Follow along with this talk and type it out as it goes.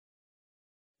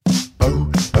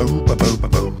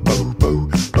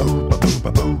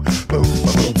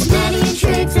It's Maddie and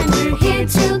Triggs and we're here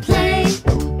to play.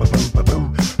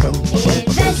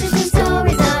 Adventures and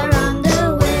stories are on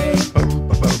the way.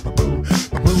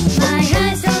 My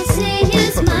eyes don't see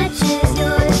as much as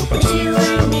yours, but you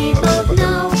and me both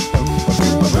know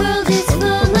the world is full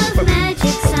of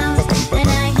magic sounds, and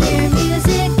I hear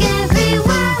music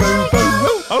everywhere I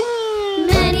go.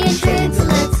 Maddie and Triggs,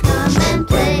 let's come and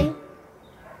play.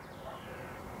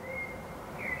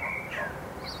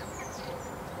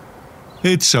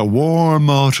 It's a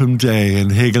warm autumn day in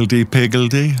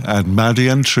Higgledy-Piggledy, and Maddie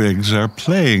and Triggs are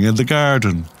playing in the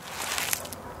garden.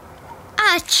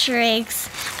 Ah, Triggs,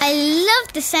 I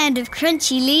love the sound of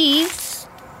crunchy leaves.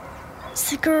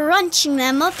 Scrunching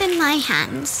them up in my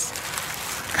hands.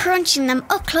 Crunching them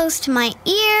up close to my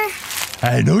ear.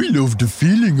 And I love the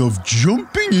feeling of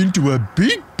jumping into a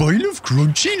big pile of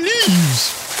crunchy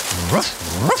leaves.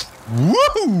 Ruff, ruff,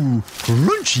 whoa!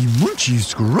 Crunchy, munchy,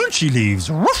 scrunchy leaves.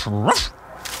 Ruff, ruff.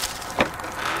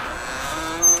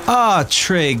 Ah,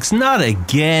 Triggs, not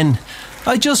again.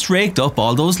 I just raked up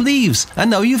all those leaves, and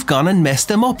now you've gone and messed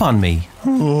them up on me.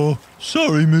 Oh,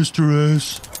 sorry, Mr.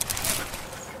 S.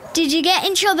 Did you get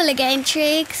in trouble again,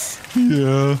 Triggs?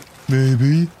 Yeah,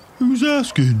 maybe. Who's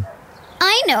asking?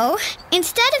 I know.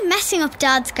 Instead of messing up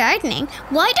Dad's gardening,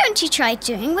 why don't you try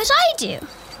doing what I do?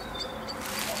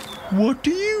 What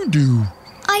do you do?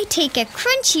 I take a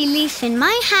crunchy leaf in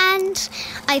my hand,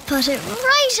 I put it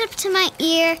right up to my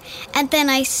ear, and then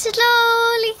I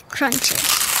slowly crunch it.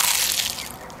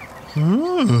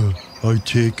 Ah, I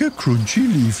take a crunchy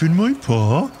leaf in my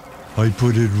paw, I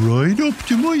put it right up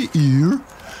to my ear,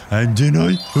 and then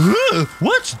I...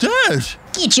 what's that?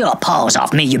 Get your paws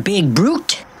off me, you big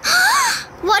brute.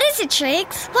 What is it,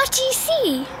 Triggs? What do you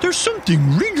see? There's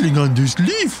something wriggling on this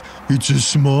leaf. It's a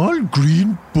small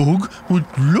green bug with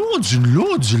loads and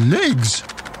loads of legs.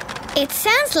 It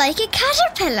sounds like a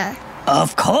caterpillar.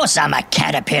 Of course I'm a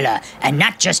caterpillar, and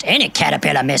not just any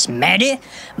caterpillar, Miss Maddie.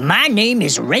 My name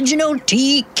is Reginald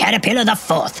T. Caterpillar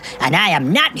IV, and I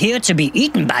am not here to be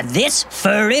eaten by this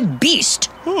furry beast.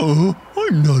 Oh,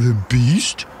 I'm not a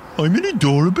beast. I'm an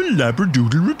adorable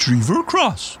Labradoodle Retriever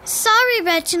cross. Sorry,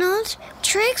 Reginald.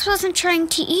 Triggs wasn't trying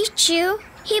to eat you.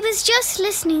 He was just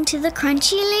listening to the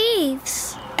crunchy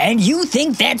leaves. And you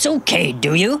think that's okay,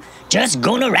 do you? Just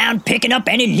going around picking up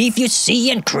any leaf you see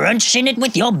and crunching it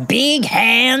with your big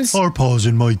hands? Or paws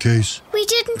in my case. We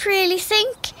didn't really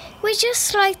think. We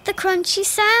just liked the crunchy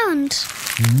sound.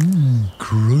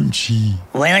 Crunchy.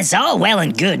 Well, it's all well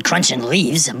and good crunching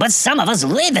leaves, but some of us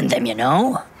live in them, you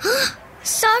know.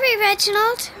 Sorry,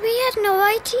 Reginald. We had no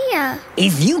idea.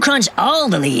 If you crunch all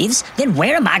the leaves, then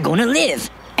where am I going to live?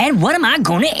 And what am I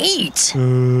going to eat?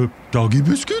 Doggy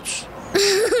biscuits?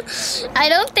 I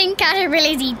don't think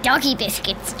caterpillars eat doggy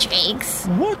biscuits, Triggs.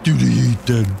 What do they eat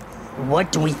then?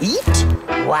 What do we eat?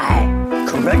 Why,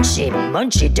 crunchy,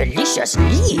 munchy, delicious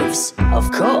leaves,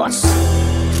 of course.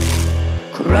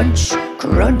 Crunch,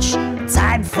 crunch,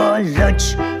 time for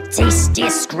lunch. Tasty,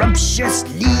 scrumptious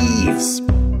leaves.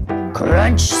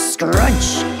 Crunch,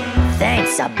 scrunch,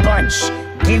 thanks a bunch.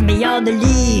 Give me all the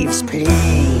leaves,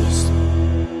 please.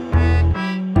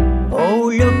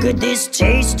 Oh, look at this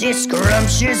tasty,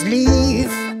 scrumptious leaf.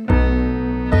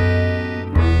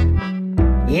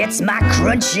 It's my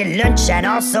crunchy lunch and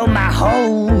also my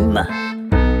home.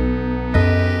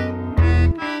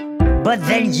 But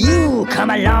then you come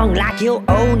along like you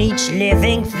own each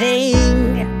living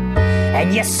thing,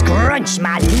 and you scrunch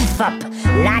my leaf up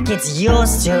like it's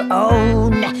yours to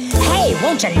own. Hey,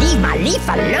 won't you leave my leaf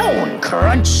alone?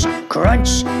 Crunch,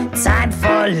 crunch, time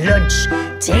for lunch.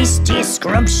 Tasty,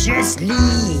 scrumptious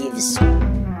leaves.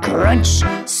 Crunch,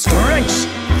 scrunch,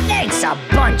 thanks a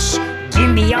bunch. Give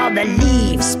me all the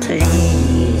leaves,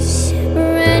 please.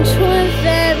 Reg, we're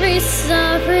very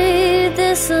sorry.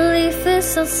 This leaf is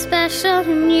so special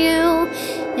and new.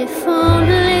 If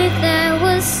only there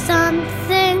was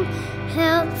something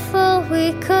helpful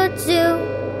we could do.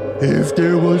 If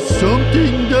there was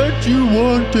something that you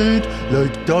wanted,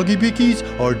 like doggy bickies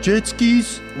or jet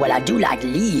skis. Well, I do like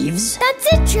leaves. That's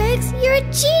it, Triggs. You're a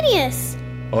genius.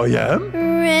 I am?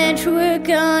 Reg, we're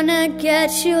gonna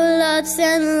get you lots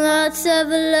and lots of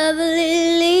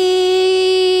lovely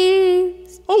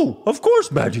leaves. Oh, of course,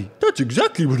 Maddie. That's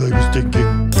exactly what I was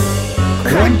thinking.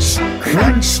 Crunch,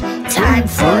 crunch, time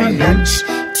for lunch.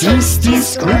 Tasty,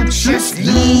 scrumptious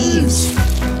leaves.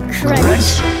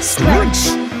 Crunch, scrunch,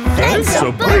 thanks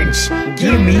a bunch.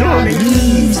 Give me all the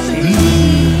leaves,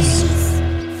 please.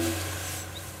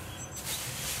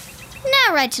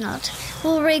 Now, Reginald,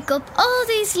 we'll rake up all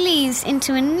these leaves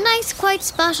into a nice quiet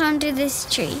spot under this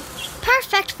tree.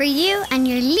 Perfect for you and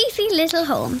your leafy little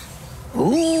home.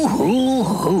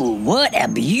 Ooh, what a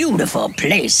beautiful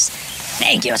place.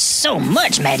 Thank you so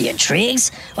much, Maddie and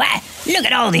Triggs. Why, look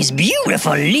at all these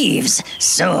beautiful leaves.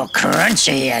 So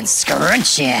crunchy and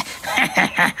scrunchy.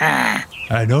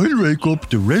 And I'll rake up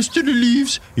the rest of the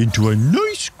leaves into a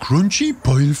nice crunchy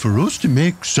pile for us to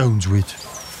make sounds with.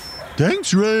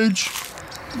 Thanks, Reg.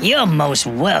 You're most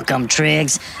welcome,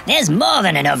 Triggs. There's more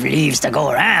than enough leaves to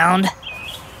go around.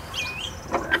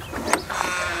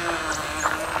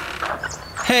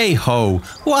 Hey ho,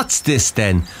 what's this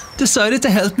then? Decided to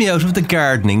help me out with the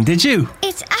gardening, did you?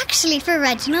 It's actually for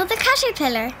Reginald the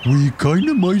caterpillar. We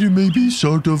kinda might have maybe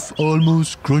sort of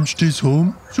almost crunched his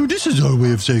home, so this is our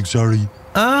way of saying sorry.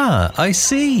 Ah, I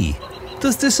see.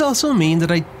 Does this also mean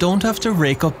that I don't have to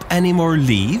rake up any more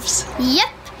leaves? Yep,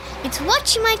 it's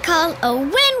what you might call a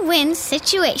win-win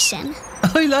situation.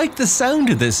 I like the sound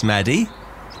of this, Maddie.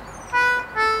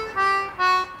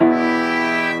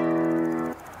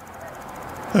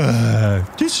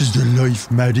 This is the life,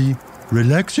 Maddie.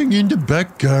 Relaxing in the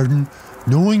back garden,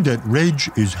 knowing that Reg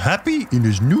is happy in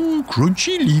his new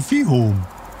crunchy leafy home.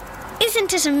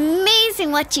 Isn't it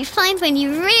amazing what you find when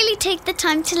you really take the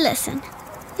time to listen?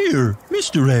 Here,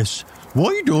 Mr. S,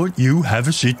 why don't you have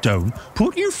a sit down,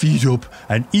 put your feet up,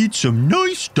 and eat some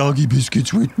nice doggy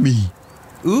biscuits with me?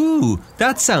 Ooh,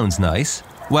 that sounds nice.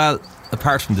 Well,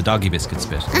 apart from the doggy biscuits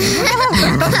bit.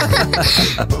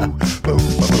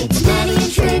 It's Maddie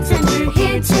and Triggs and we're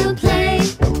here to play.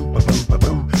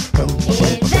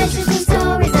 Adventures and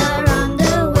stories are on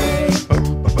the way.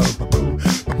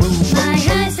 My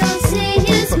eyes don't see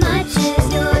as much as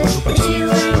yours, but you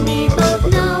and me both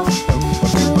know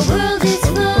the world is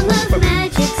full of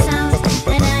magic sounds,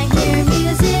 and I hear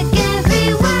music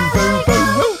everywhere I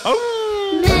go.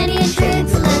 Maddie and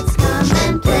Triggs, let's come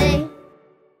and play.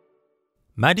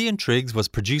 Maddie and Triggs was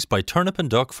produced by Turnip and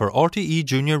Duck for RTE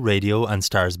Junior Radio and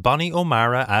stars Bonnie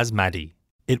O'Mara as Maddie.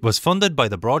 It was funded by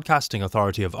the Broadcasting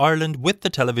Authority of Ireland with the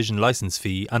television licence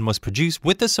fee and was produced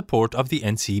with the support of the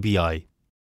NCBI.